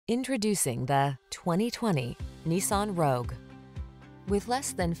Introducing the 2020 Nissan Rogue. With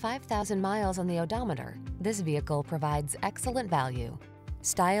less than 5,000 miles on the odometer, this vehicle provides excellent value.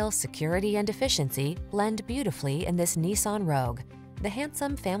 Style, security, and efficiency blend beautifully in this Nissan Rogue, the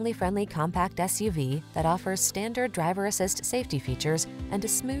handsome family-friendly compact SUV that offers standard driver assist safety features and a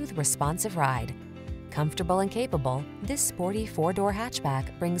smooth, responsive ride. Comfortable and capable, this sporty four-door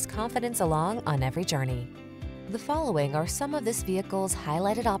hatchback brings confidence along on every journey. The following are some of this vehicle's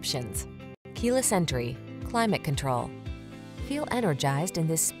highlighted options: keyless entry, climate control. Feel energized in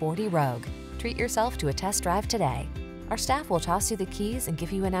this sporty Rogue. Treat yourself to a test drive today. Our staff will toss you the keys and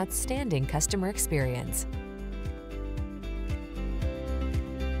give you an outstanding customer experience.